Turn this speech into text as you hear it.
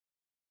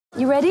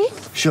You ready?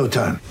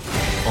 Showtime.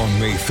 On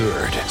May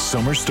 3rd,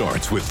 summer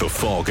starts with The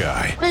Fall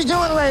Guy. Let's do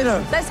it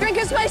later. Let's drink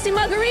a spicy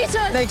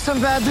margarita. Make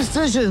some bad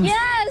decisions.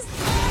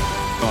 Yes!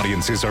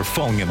 Audiences are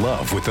falling in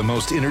love with the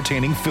most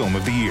entertaining film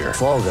of the year.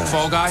 Fall Guy.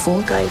 Fall Guy?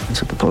 Fall Guy.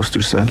 That's what the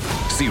poster said.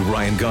 See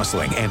Ryan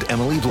Gosling and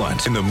Emily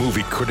Blunt in the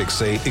movie critics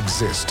say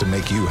exists to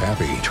make you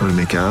happy. Trying to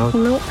make it out?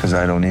 Nope. Because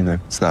I don't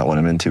either. It's not what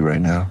I'm into right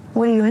now.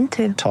 What are you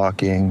into?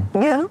 Talking.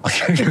 Yeah.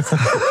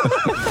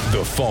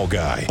 The Fall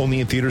Guy.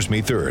 Only in theaters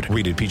May 3rd.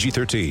 Rated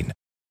PG-13.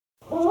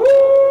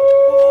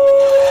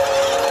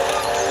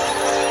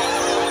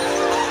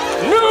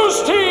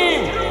 News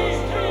team,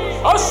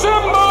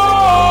 assemble!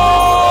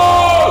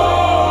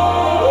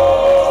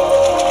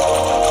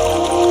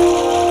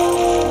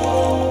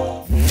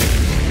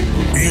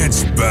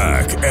 It's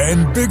back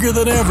and bigger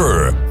than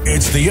ever.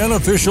 It's the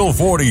unofficial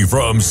 40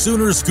 from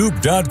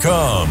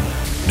Soonerscoop.com.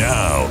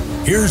 Now,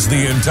 here's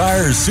the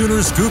entire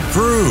Sooner Scoop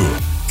crew.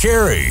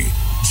 Carrie,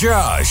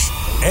 Josh,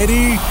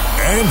 Eddie,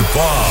 and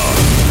Bob.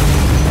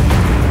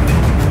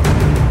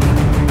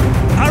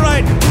 All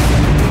right.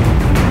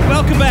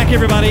 Welcome back,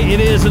 everybody. It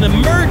is an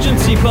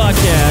emergency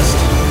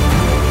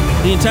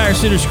podcast. The entire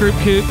Sooner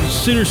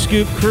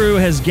Scoop crew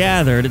has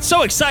gathered. It's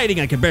so exciting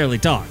I can barely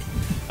talk.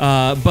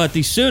 But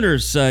the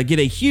Sooners get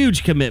a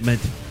huge commitment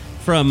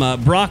from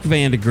Brock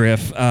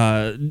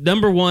Vandagriff,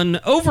 number one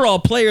overall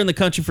player in the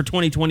country for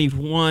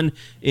 2021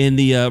 in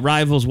the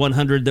Rivals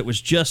 100 that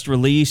was just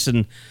released.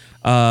 And,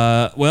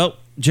 well,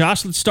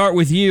 Josh, let's start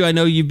with you. I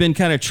know you've been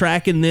kind of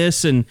tracking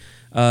this and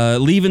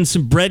leaving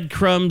some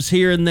breadcrumbs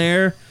here and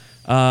there.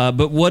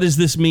 But what does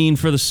this mean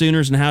for the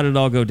Sooners, and how did it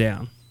all go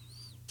down?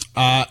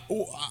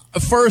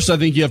 First, I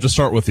think you have to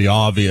start with the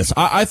obvious.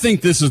 I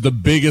think this is the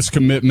biggest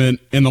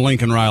commitment in the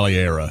Lincoln Riley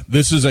era.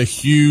 This is a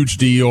huge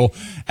deal.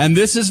 And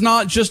this is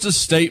not just a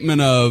statement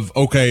of,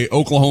 okay,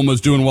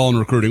 Oklahoma's doing well in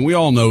recruiting. We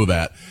all know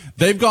that.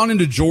 They've gone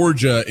into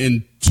Georgia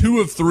in 2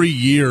 of 3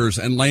 years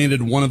and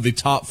landed one of the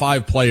top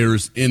 5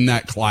 players in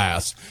that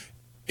class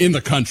in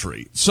the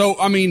country. So,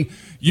 I mean,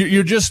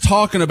 you're just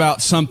talking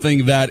about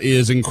something that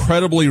is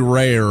incredibly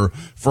rare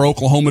for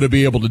Oklahoma to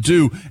be able to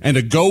do. And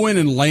to go in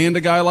and land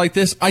a guy like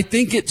this, I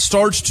think it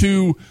starts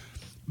to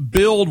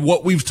build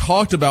what we've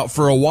talked about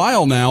for a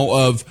while now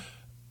of,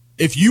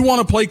 if you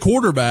want to play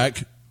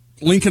quarterback,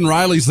 Lincoln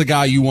Riley's the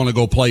guy you want to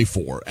go play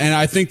for. And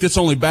I think this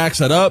only backs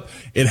that up.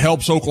 It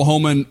helps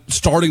Oklahoma in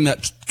starting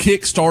that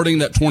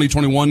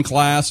 2021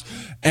 class.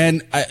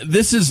 And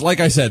this is, like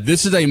I said,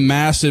 this is a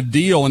massive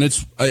deal, and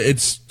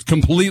it's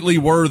completely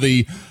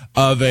worthy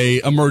of a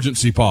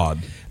emergency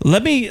pod.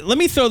 Let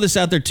me throw this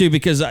out there too,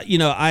 because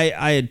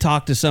I had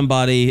talked to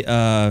somebody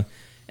and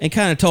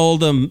kind of told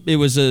them it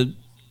was I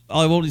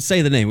won't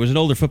say the name. It was an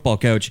older football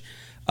coach,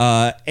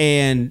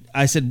 and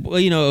I said,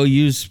 well,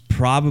 OU's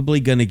probably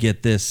going to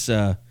get this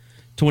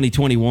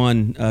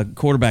 2021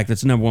 quarterback that's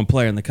the number one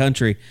player in the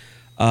country.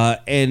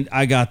 And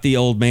I got the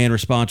old man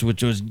response,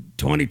 which was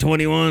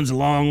 2021's a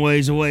long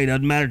ways away.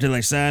 Doesn't matter till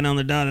they sign on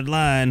the dotted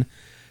line.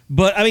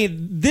 But, I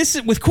mean,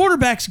 this with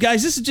quarterbacks,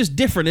 guys, this is just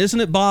different,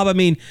 isn't it, Bob? I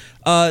mean,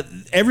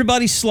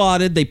 everybody's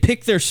slotted. They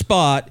pick their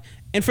spot.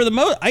 And for the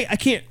most,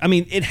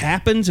 it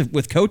happens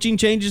with coaching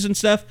changes and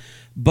stuff.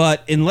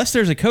 But unless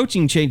there's a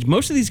coaching change,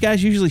 most of these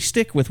guys usually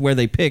stick with where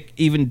they pick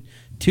even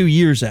 2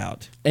 years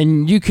out.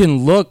 And you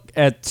can look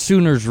at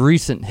Sooners'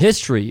 recent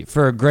history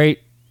for a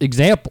great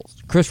example.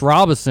 Chris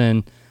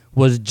Robinson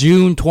was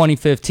June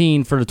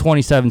 2015 for the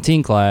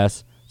 2017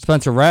 class.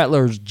 Spencer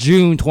Rattler's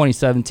June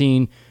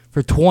 2017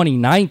 for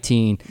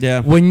 2019.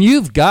 Yeah. When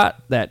you've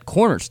got that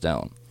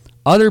cornerstone,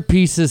 other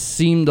pieces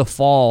seem to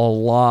fall a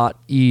lot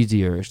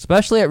easier,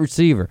 especially at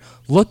receiver.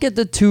 Look at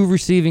the 2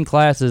 receiving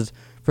classes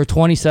for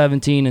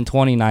 2017 and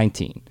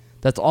 2019.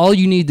 That's all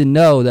you need to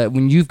know, that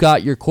when you've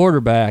got your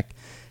quarterback,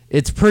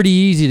 it's pretty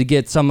easy to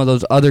get some of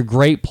those other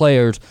great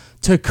players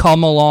to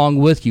come along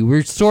with you.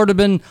 We've sort of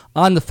been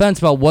on the fence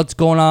about what's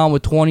going on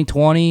with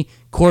 2020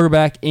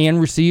 quarterback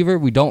and receiver.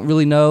 We don't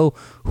really know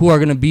who are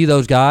going to be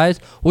those guys.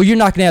 Well, you're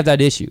not going to have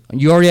that issue.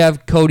 You already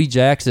have Cody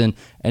Jackson,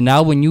 and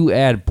now when you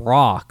add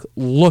Brock,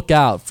 look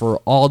out for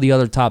all the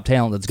other top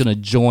talent that's going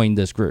to join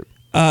this group.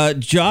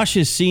 Josh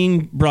has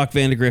seen Brock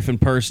Vandagriff in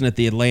person at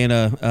the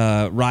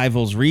Atlanta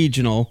Rivals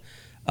Regional.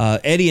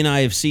 Eddie and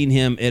I have seen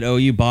him at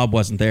OU. Bob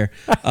wasn't there.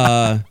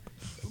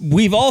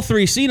 We've all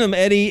three seen him,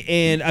 Eddie,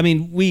 and I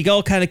mean, we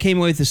all kind of came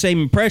away with the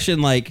same impression.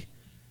 Like,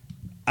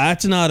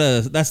 that's not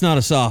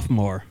a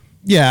sophomore.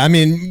 Yeah, I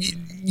mean,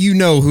 you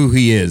know who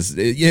he is.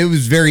 It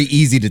was very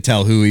easy to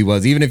tell who he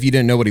was, even if you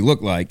didn't know what he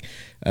looked like.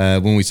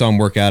 When we saw him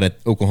work out at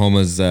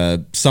Oklahoma's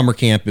summer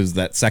camp, it was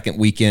that second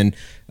weekend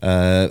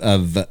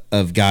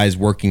of guys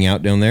working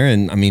out down there,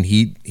 and I mean,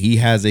 he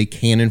has a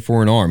cannon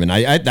for an arm, and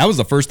I that was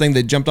the first thing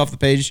that jumped off the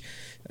page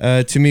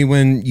to me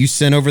when you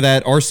sent over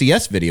that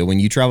RCS video when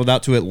you traveled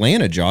out to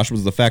Atlanta, Josh,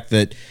 was the fact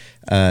that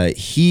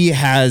he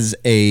has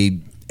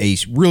a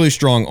really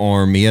strong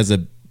arm. He has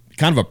a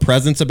kind of a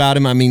presence about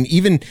him. I mean,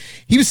 even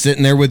he was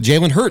sitting there with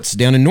Jalen Hurts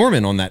down in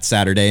Norman on that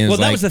Saturday. And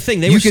that was the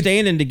thing. They were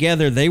standing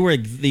together. They were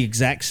the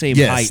exact same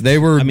height. They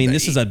were. I mean,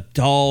 this is a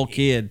tall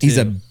kid, too. He's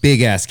a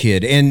big-ass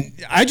kid. And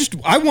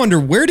I wonder,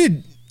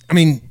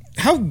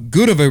 how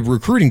good of a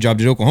recruiting job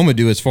did Oklahoma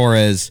do as far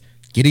as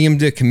getting him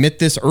to commit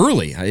this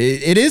early?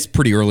 It is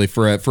pretty early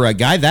for a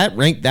guy that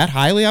ranked that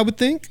highly, I would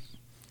think.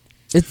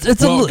 It's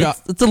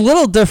a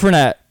little different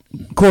at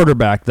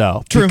quarterback,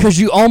 though. True. Because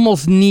you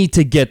almost need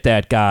to get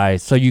that guy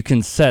so you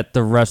can set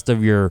the rest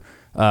of your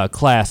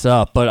class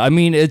up. But, I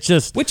mean, it's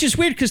just... Which is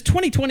weird, because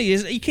 2020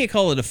 is... You can't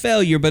call it a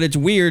failure, but it's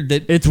weird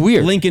that... It's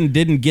weird. Lincoln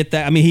didn't get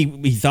that. I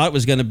mean, he thought it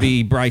was going to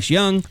be Bryce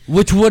Young.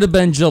 Which would have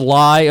been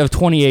July of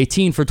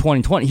 2018 for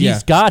 2020.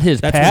 He's got his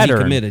pattern.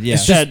 He committed, yeah.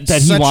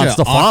 that he wants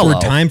to follow.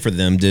 Awkward time for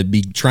them to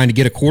be trying to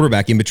get a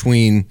quarterback in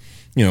between,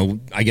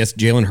 I guess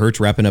Jalen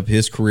Hurts wrapping up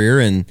his career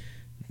and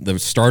the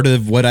start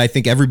of what I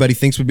think everybody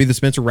thinks would be the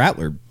Spencer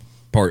Rattler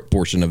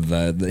portion of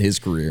his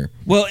career.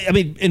 Well, I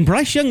mean, and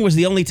Bryce Young was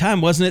the only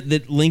time, wasn't it,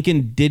 that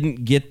Lincoln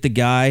didn't get the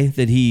guy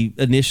that he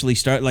initially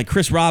started? Like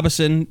Chris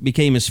Robinson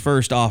became his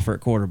first offer at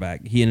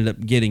quarterback. He ended up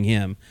getting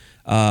him.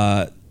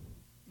 I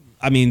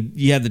mean,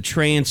 you had the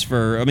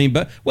transfer. I mean,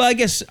 I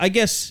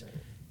guess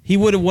he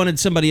would have wanted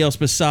somebody else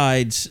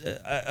besides.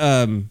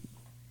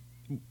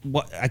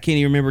 What I can't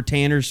even remember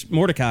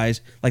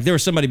Mordecai's. Like there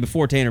was somebody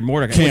before Tanner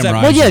Mordecai.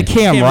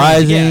 Cam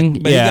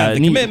Rising. But he got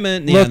the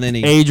commitment. And then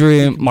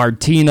Adrian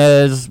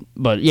Martinez.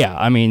 But yeah,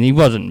 I mean, he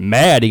wasn't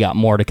mad he got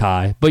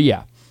Mordecai. But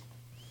yeah.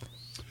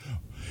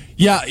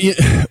 Yeah,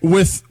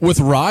 with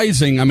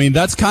Rising, I mean,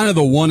 that's kind of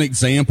the one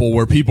example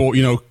where people,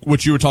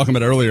 what you were talking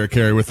about earlier,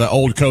 Kerry, with the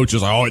old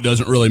coaches, like, it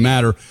doesn't really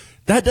matter.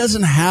 That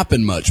doesn't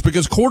happen much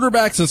because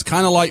quarterbacks is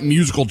kind of like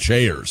musical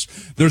chairs.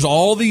 There's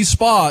all these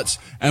spots,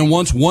 and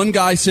once one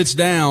guy sits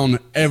down,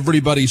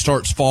 everybody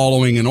starts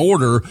following in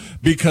order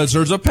because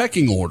there's a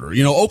pecking order.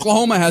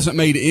 Oklahoma hasn't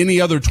made any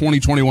other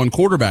 2021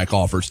 quarterback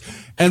offers.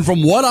 And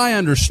from what I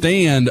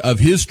understand of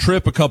his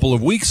trip a couple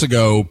of weeks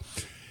ago,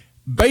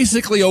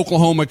 basically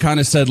Oklahoma kind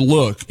of said,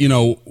 look,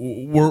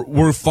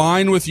 we're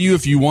fine with you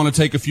if you want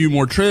to take a few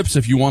more trips,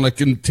 if you want to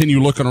continue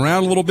looking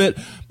around a little bit,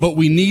 but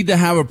we need to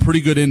have a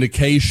pretty good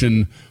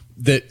indication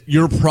that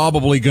you're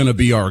probably going to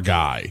be our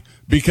guy.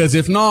 Because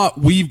if not,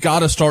 we've got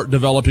to start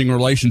developing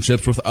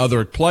relationships with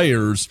other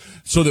players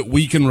so that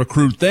we can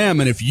recruit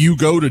them. And if you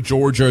go to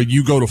Georgia,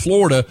 you go to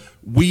Florida,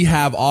 we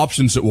have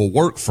options that will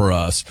work for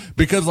us.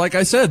 Because like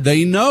I said,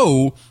 they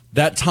know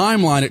that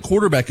timeline at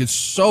quarterback is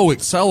so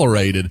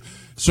accelerated.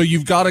 So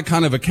you've got to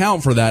kind of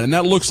account for that. And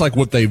that looks like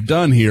what they've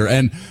done here.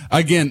 And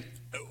again,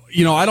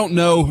 I don't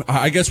know.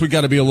 I guess we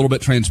got to be a little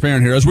bit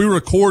transparent here. As we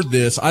record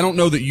this, I don't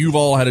know that you've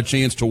all had a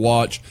chance to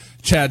watch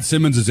Chad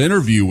Simmons'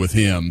 interview with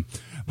him,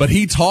 but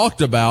he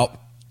talked about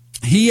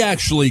he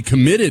actually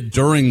committed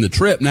during the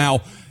trip.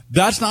 Now,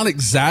 that's not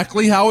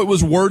exactly how it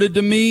was worded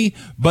to me,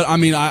 but I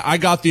mean, I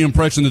got the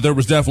impression that there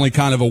was definitely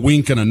kind of a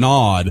wink and a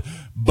nod,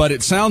 but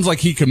it sounds like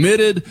he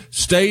committed,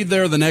 stayed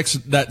there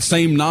that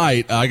same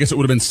night. I guess it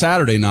would have been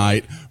Saturday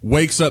night,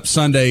 wakes up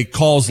Sunday,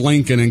 calls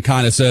Lincoln and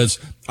kind of says,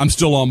 I'm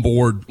still on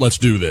board. Let's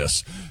do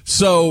this.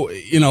 So,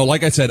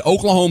 like I said,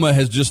 Oklahoma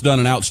has just done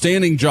an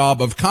outstanding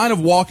job of kind of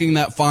walking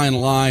that fine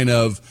line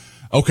of,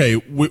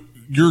 okay,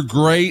 you're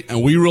great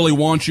and we really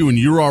want you and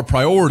you're our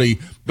priority,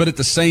 but at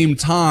the same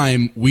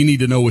time, we need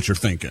to know what you're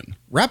thinking.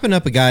 Wrapping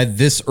up a guy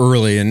this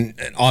early and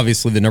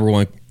obviously the number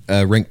one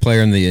ranked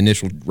player in the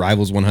initial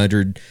Rivals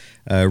 100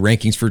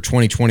 rankings for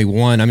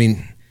 2021. I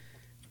mean,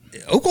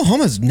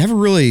 Oklahoma's never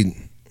really,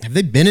 have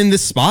they been in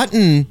this spot?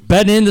 Been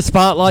in the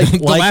spotlight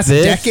the last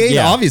decade?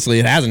 Yeah. Obviously,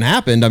 it hasn't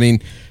happened. I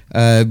mean,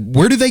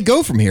 where do they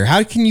go from here?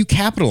 How can you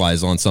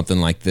capitalize on something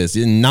like this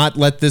and not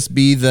let this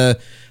be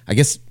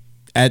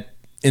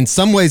in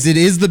some ways, it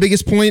is the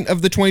biggest point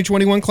of the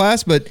 2021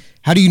 class, but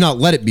how do you not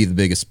let it be the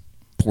biggest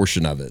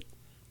portion of it?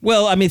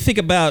 Well, I mean, think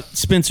about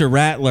Spencer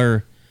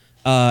Rattler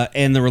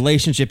and the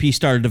relationship he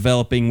started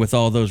developing with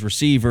all those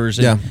receivers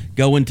and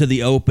going to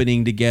the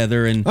opening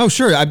together. And oh,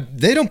 sure.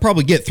 They don't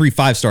probably get 3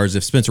 5-stars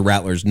if Spencer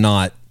Rattler's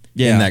not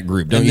in that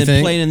group, don't you think? And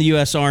then playing in the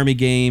U.S. Army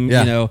game,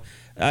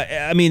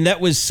 I mean,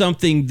 that was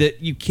something that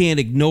you can't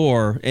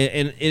ignore,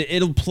 and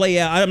it'll play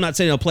out. I'm not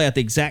saying it'll play out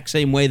the exact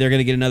same way. They're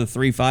going to get another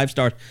 3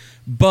 5-stars,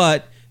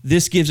 but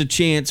this gives a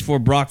chance for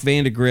Brock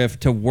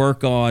Vandegrift to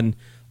work on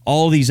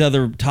all these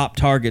other top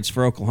targets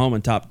for Oklahoma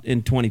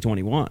in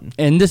 2021.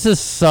 And this is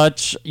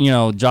such,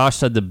 Josh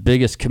said the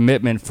biggest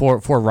commitment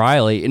for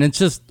Riley, and it's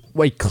just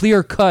a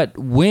clear-cut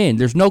win.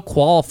 There's no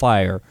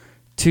qualifier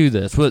to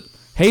this. With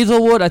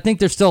Hazelwood, I think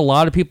there's still a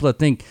lot of people that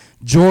think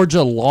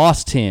Georgia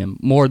lost him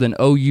more than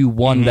OU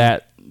won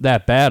that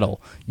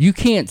battle. You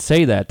can't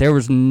say that. There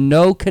was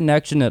no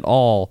connection at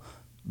all,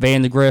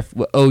 Vandegrift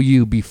with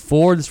OU,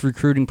 before this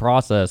recruiting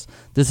process.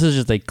 This is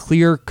just a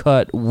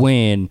clear-cut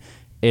win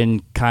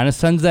and kind of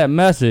sends that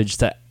message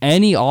to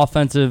any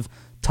offensive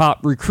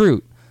top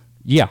recruit.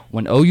 Yeah,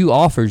 when OU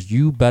offers,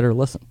 you better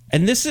listen.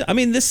 And this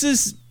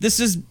is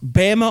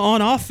Bama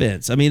on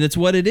offense. I mean, it's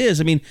what it is.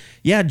 I mean,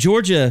 yeah,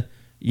 Georgia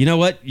you know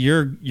what,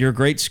 you're a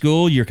great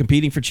school, you're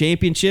competing for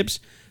championships,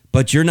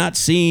 but you're not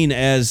seen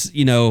as,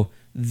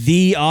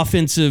 the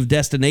offensive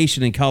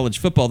destination in college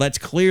football. That's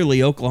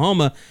clearly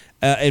Oklahoma,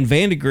 and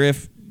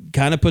Vandegrift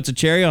kind of puts a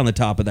cherry on the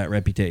top of that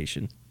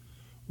reputation.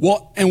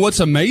 Well, and what's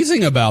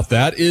amazing about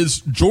that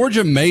is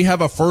Georgia may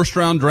have a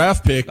first-round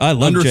draft pick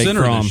under Jake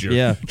center Fromm. this year.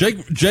 Yeah.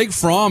 Jake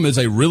Fromm is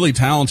a really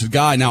talented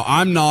guy. Now,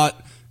 I'm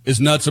not as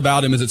nuts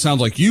about him as it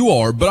sounds like you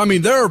are, but I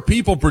mean, there are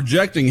people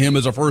projecting him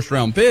as a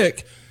first-round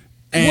pick.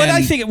 And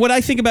what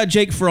I think about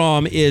Jake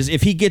Fromm is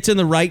if he gets in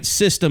the right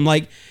system,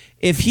 like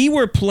if he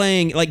were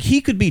playing, like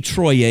he could be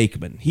Troy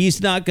Aikman.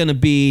 He's not going to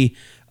be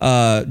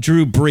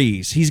Drew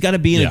Brees. He's got to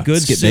be in a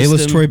good system.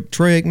 Bayless, Troy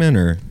Aikman,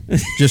 or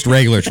just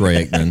regular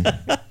Troy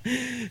Aikman?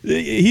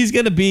 He's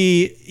going to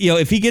be,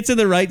 if he gets in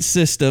the right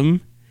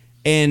system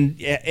and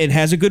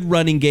has a good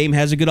running game,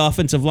 has a good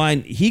offensive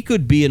line, he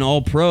could be an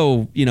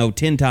all-pro,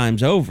 10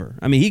 times over.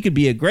 I mean, he could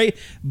be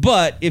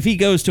but if he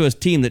goes to a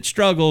team that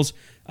struggles,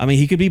 I mean,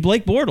 he could be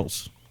Blake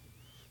Bortles.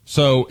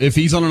 So if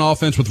he's on an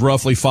offense with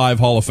roughly 5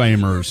 Hall of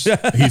Famers,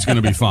 he's going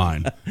to be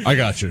fine. I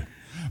got you.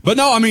 But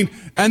no, I mean,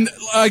 and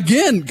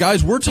again,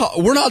 guys, we're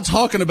not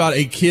talking about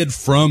a kid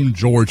from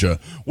Georgia.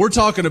 We're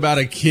talking about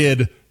a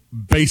kid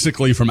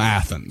basically from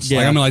Athens.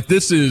 Yeah.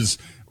 This is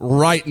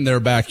right in their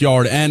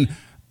backyard. And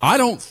I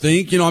don't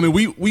think,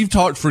 we've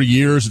talked for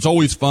years. It's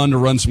always fun to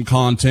run some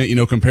content,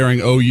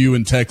 comparing OU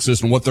and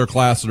Texas and what their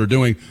classes are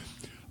doing.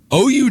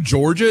 OU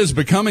Georgia is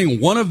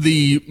becoming one of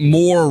the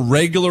more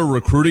regular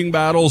recruiting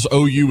battles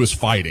OU is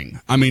fighting.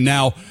 I mean,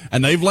 now,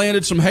 and they've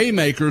landed some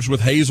haymakers with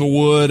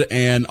Hazelwood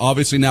and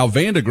obviously now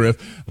Vandegrift,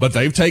 but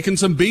they've taken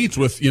some beats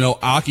with,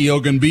 Aki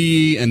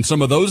Ogunbiyi and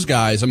some of those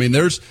guys. I mean,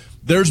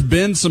 there's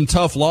been some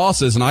tough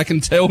losses, and I can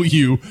tell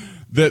you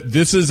that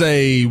this is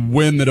a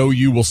win that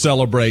OU will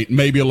celebrate,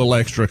 maybe a little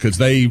extra, because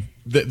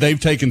they've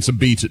taken some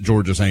beats at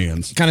Georgia's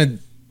hands.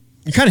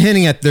 You're kind of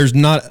hinting at there's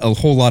not a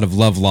whole lot of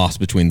love lost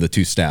between the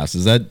two staffs.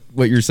 Is that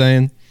what you're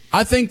saying?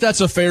 I think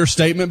that's a fair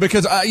statement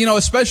because,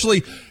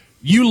 especially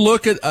you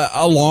look at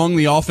along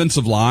the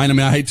offensive line. I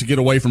mean, I hate to get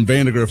away from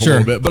Vandegrift a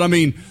little bit, but I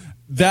mean,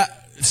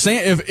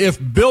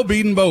 if Bill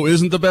Bedenbaugh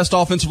isn't the best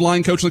offensive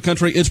line coach in the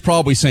country, it's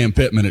probably Sam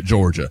Pittman at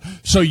Georgia.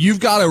 So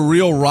you've got a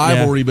real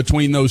rivalry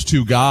between those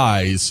two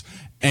guys.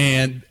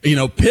 And,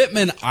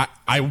 Pittman,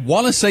 I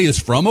want to say is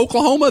from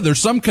Oklahoma. There's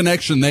some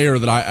connection there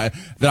that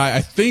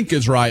I think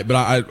is right, but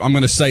I'm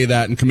going to say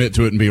that and commit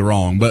to it and be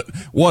wrong, but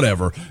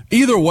whatever.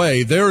 Either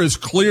way, there is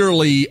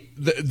clearly,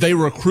 they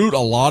recruit a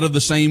lot of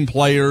the same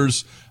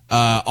players.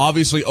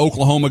 Obviously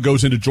Oklahoma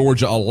goes into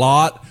Georgia a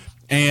lot.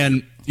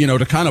 And,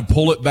 to kind of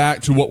pull it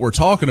back to what we're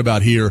talking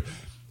about here,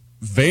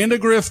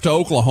 Vandegrift to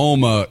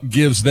Oklahoma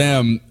gives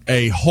them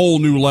a whole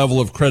new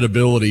level of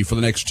credibility for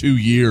the next 2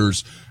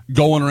 years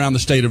going around the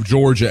state of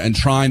Georgia and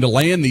trying to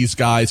land these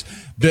guys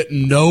that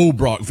know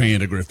Brock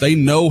Vandegrift. They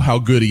know how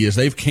good he is.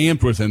 They've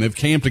camped with him. They've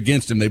camped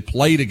against him. They've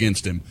played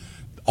against him.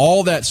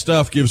 All that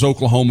stuff gives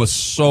Oklahoma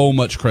so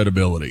much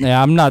credibility.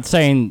 Yeah, I'm not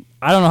saying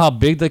 – I don't know how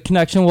big the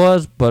connection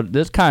was, but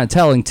it's kind of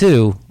telling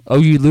too.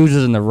 OU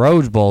loses in the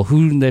Rose Bowl.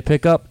 Who did they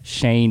pick up?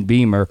 Shane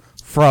Beamer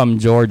from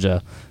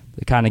Georgia.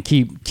 They kind of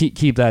keep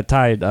that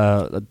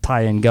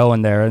tie-in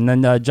going there. And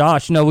then,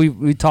 Josh,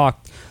 we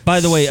talked. By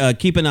the way,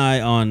 keep an eye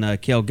on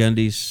Cale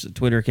Gundy's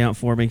Twitter account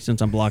for me.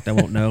 Since I'm blocked, I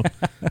won't know.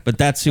 But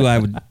that's who I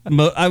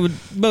would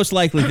most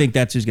likely think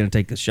that's who's going to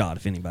take the shot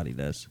if anybody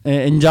does.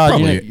 And Josh,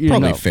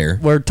 probably fair.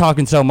 We're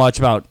talking so much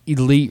about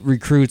elite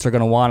recruits are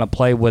going to want to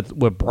play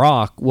with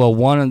Brock. Well,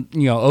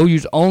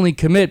 OU's only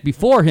commit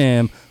before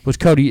him was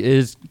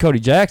Cody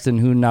Jackson,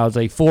 who now is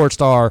a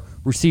 4-star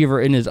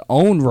receiver in his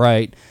own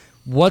right.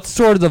 What's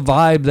sort of the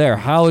vibe there?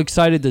 How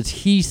excited does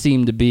he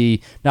seem to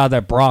be now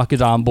that Brock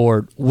is on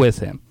board with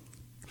him?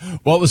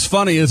 What was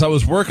funny is I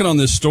was working on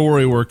this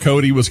story where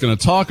Cody was going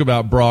to talk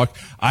about Brock.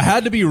 I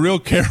had to be real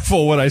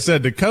careful what I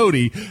said to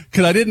Cody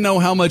because I didn't know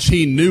how much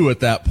he knew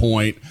at that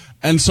point.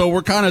 And so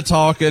we're kind of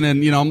talking,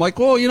 and, I'm like,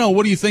 well,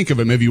 what do you think of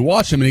him? Have you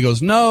watched him? And he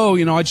goes, no,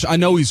 I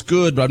know he's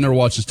good, but I've never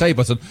watched his tape.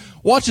 I said,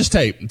 watch his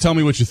tape and tell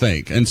me what you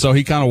think. And so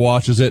he kind of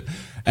watches it,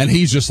 and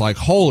he's just like,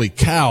 holy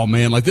cow,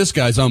 man, like this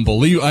guy's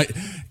unbelievable.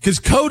 Because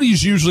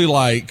Cody's usually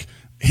like,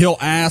 he'll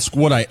ask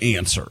what I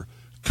answer.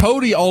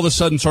 Cody all of a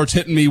sudden starts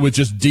hitting me with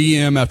just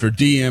DM after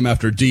DM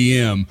after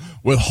DM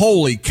with,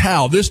 holy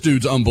cow, this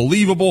dude's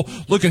unbelievable.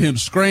 Look at him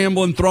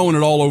scrambling, throwing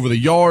it all over the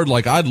yard.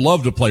 Like, I'd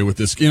love to play with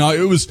this.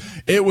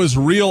 It was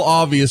real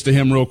obvious to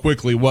him real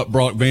quickly what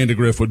Brock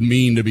Vandegrift would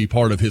mean to be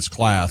part of his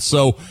class.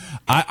 So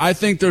I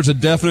think there's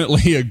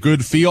definitely a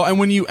good feel. And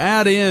when you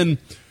add in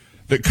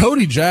that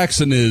Cody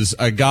Jackson is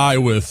a guy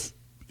with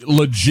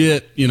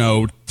legit,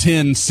 10.6,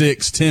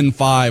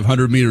 10.5,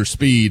 100-meter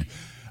speed,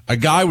 a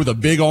guy with a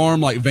big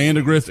arm like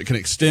Vandegrift that can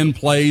extend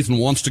plays and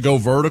wants to go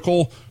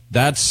vertical,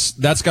 that's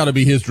got to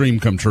be his dream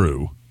come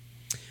true.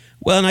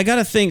 Well, and I got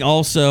to think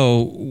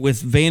also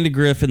with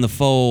Vandegrift in the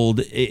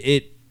fold,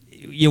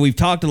 we've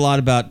talked a lot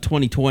about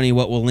 2020,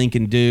 what will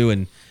Lincoln do,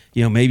 and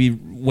maybe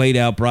wait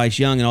out Bryce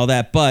Young and all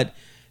that, but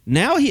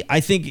now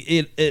I think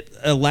it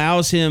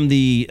allows him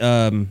the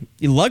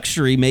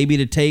luxury maybe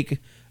to take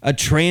a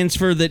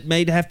transfer that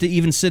may have to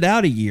even sit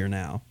out a year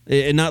now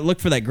and not look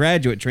for that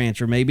graduate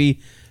transfer. Maybe,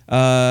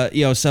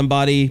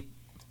 somebody,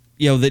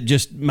 that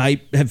just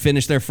might have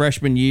finished their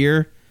freshman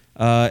year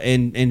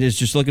and is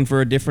just looking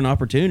for a different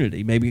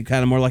opportunity. Maybe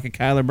kind of more like a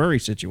Kyler Murray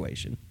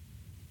situation.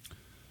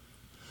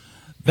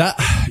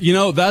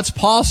 That's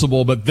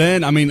possible. But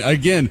then,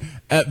 again,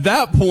 at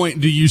that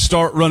point, do you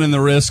start running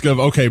the risk of,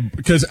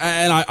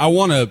 I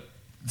want to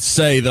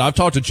say that I've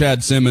talked to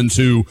Chad Simmons,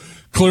 who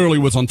clearly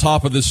was on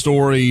top of this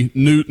story,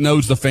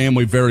 knows the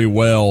family very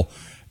well.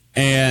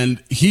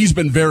 And he's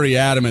been very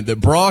adamant that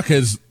Brock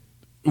has,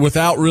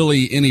 without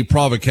really any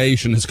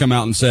provocation, has come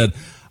out and said,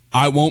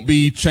 I won't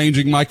be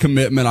changing my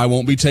commitment. I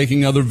won't be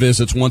taking other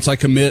visits. Once I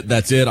commit,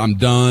 that's it. I'm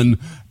done.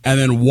 And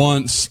then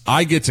once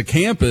I get to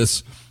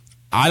campus,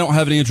 I don't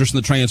have any interest in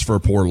the transfer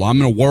portal. I'm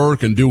going to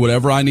work and do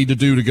whatever I need to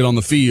do to get on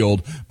the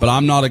field, but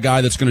I'm not a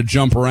guy that's going to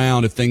jump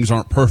around if things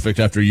aren't perfect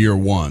after year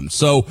one.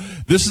 So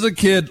this is a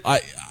kid.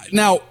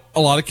 Now, a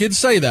lot of kids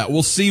say that.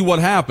 We'll see what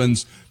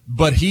happens,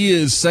 but he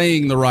is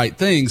saying the right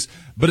things.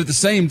 But at the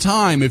same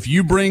time, if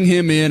you bring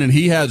him in and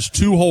he has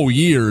 2 whole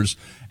years,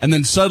 and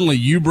then suddenly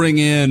you bring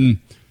in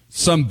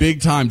some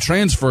big-time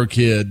transfer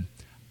kid,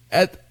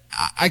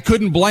 I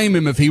couldn't blame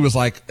him if he was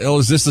like, oh,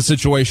 is this the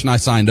situation I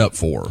signed up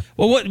for?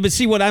 Well,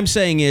 what I'm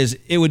saying is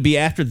it would be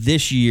after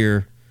this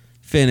year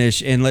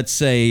finish, and let's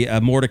say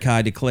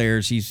Mordecai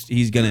declares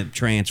he's going to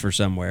transfer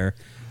somewhere.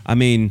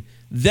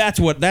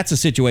 That's a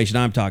situation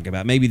I'm talking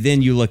about. Maybe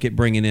then you look at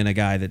bringing in a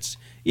guy that's,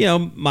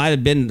 might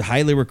have been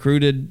highly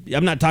recruited.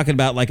 I'm not talking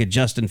about like a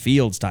Justin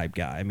Fields type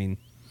guy.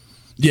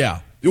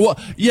 Yeah. Well,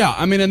 yeah,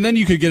 and then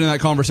you could get in that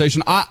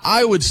conversation.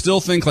 I would still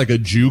think like a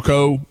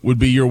JUCO would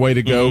be your way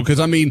to go, because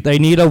they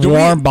need a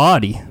warm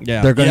body.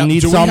 Yeah, they're going to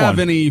need someone.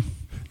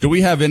 Do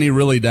we have any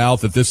really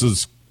doubt that this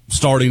is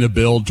starting to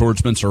build towards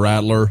Spencer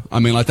Rattler?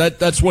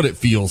 That's what it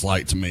feels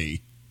like to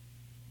me.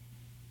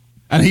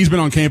 And he's been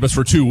on campus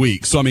for 2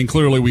 weeks, so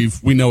clearly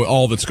we know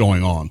all that's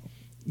going on.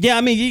 Yeah,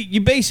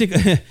 you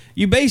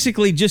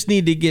basically just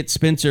need to get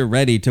Spencer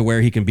ready to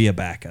where he can be a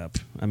backup.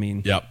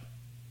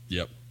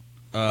 Yep.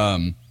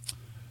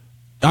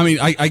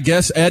 I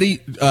guess, Eddie,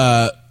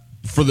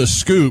 for the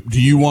scoop,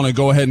 do you want to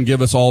go ahead and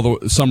give us all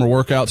the summer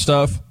workout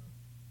stuff?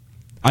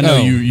 I know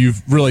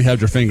you've really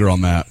had your finger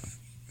on that.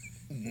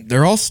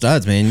 They're all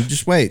studs, man. You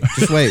just wait.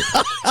 Just wait.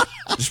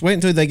 Just wait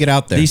until they get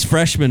out there. These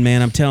freshmen,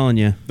 man, I'm telling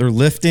you. They're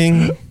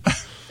lifting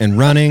and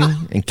running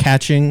and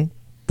catching.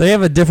 They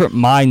have a different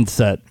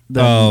mindset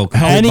than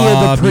any of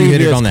the previous you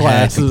hit it on the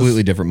classes. head.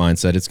 Completely different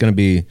mindset. It's gonna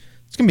be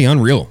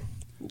unreal.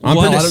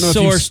 One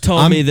source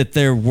told me that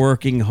they're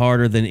working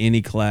harder than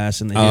any class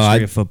in the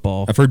history of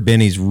football. I've heard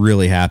Benny's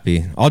really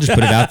happy. I'll just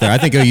put it out there. I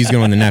think OU's going to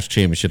win the national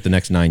championship the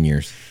next 9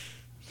 years.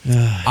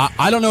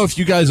 I don't know if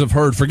you guys have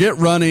heard. Forget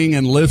running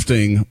and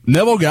lifting.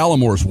 Neville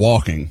Gallimore's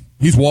walking.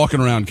 He's walking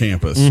around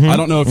campus. Mm-hmm. I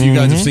don't know if you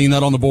guys have seen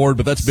that on the board,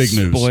 but that's big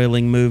news.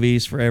 Spoiling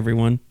movies for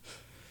everyone.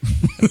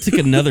 I took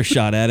another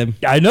shot at him.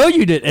 I know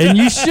you did, and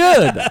you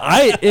should.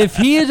 If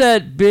he is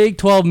at Big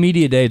 12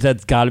 Media Days,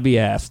 that's got to be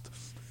asked.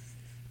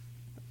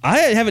 I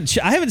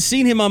haven't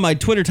seen him on my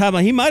Twitter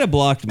timeline. He might have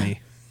blocked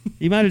me.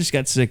 He might have just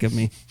got sick of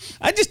me.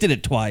 I just did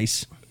it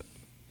twice.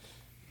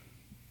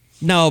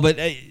 No, but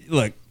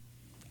look,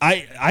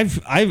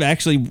 I've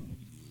actually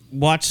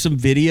watched some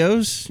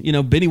videos.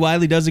 Benny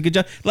Wiley does a good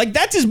job.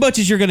 That's as much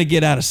as you're going to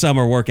get out of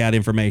summer workout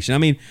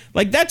information.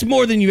 That's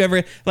more than you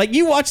ever.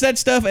 You watch that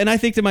stuff, and I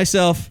think to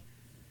myself,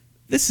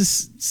 this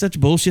is such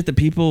bullshit that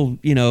people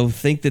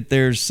think that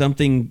there's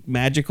something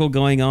magical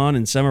going on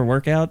in summer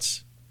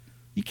workouts.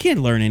 You can't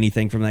learn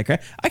anything from that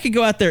crap. I could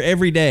go out there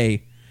every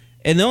day,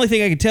 and the only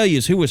thing I can tell you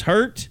is who was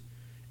hurt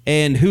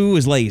and who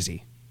was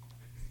lazy.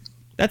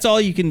 That's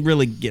all you can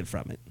really get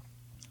from it.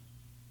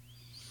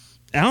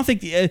 I don't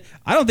think any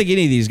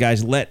of these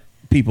guys let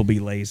people be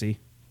lazy.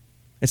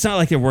 It's not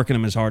like they're working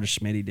them as hard as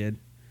Schmitty did.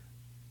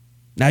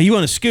 Now, you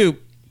want to scoop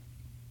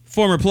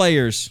former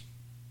players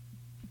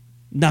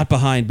not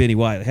behind Benny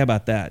Wiley. How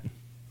about that?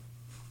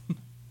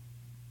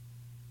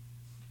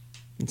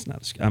 It's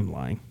not a scoop. I'm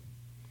lying.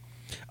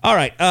 All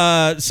right,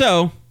 but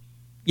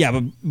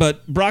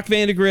Brock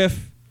Vandagriff,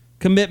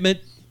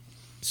 commitment,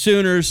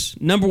 Sooners,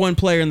 number 1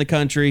 player in the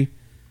country,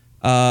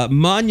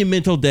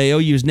 monumental day.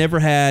 OU's never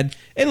had.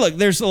 And look,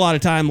 there's a lot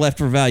of time left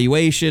for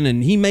evaluation,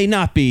 and he may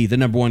not be the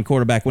number 1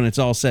 quarterback when it's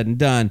all said and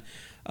done.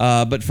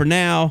 But for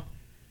now,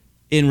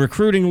 in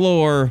recruiting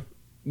lore,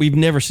 we've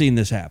never seen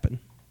this happen.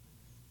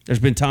 There's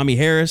been Tommy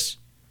Harris.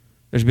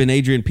 There's been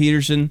Adrian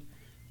Peterson.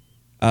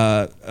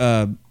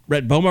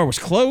 Rhett Bomar was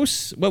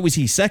close. What was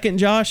he, second,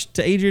 Josh,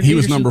 to Adrian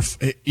Peterson?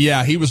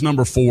 He was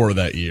number 4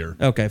 that year.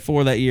 Okay,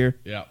 4 that year.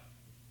 Yeah.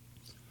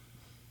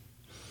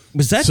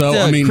 Was that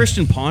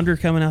Christian Ponder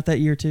coming out that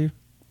year too?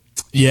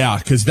 Yeah,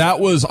 because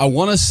that was, I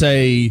want to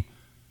say,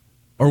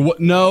 or what?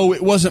 No,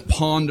 it wasn't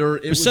Ponder.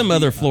 It was some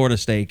other Florida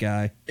State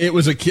guy. It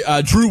was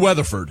Drew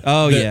Weatherford.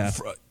 Oh, yeah.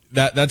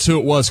 That's who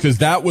it was, because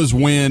that was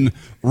when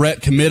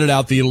Rhett committed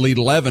out the Elite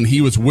 11.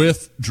 He was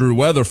with Drew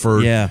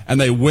Weatherford, yeah,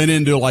 and they went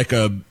into like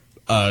a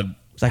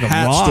It's like a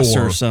hat Ross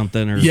store or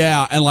something. Or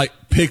yeah, and like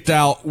picked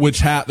out which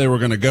hat they were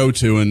going to go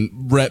to,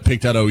 and Rhett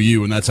picked out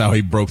OU, and that's how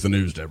he broke the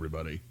news to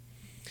everybody.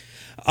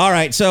 All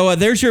right, so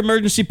there's your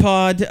emergency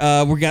pod.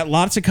 We got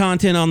lots of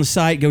content on the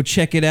site. Go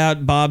check it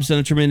out. Bob's done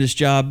a tremendous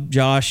job.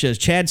 Josh,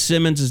 Chad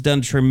Simmons has done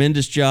a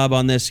tremendous job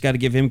on this. Got to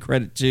give him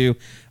credit too.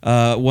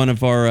 One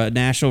of our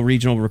national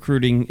regional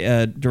recruiting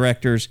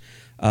directors.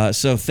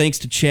 So thanks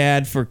to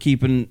Chad for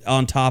keeping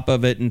on top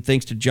of it, and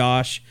thanks to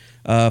Josh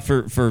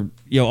for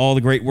all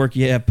the great work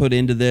you have put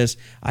into this.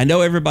 I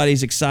know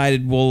everybody's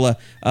excited. We'll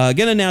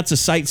gonna announce a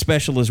site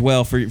special as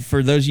well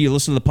for those of you who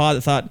listen to the pod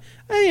that thought,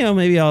 hey,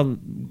 maybe I'll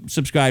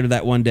subscribe to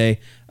that one day.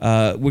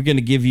 We're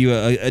gonna give you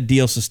a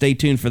deal, so stay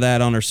tuned for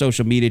that on our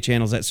social media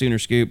channels at Sooner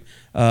Scoop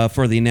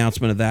for the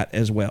announcement of that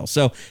as well.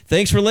 So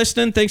thanks for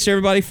listening. Thanks to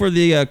everybody for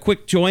the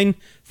quick join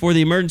for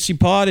the emergency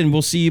pod, and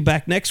we'll see you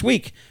back next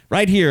week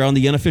right here on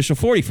the Unofficial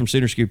 40 from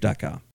Soonerscoop.com.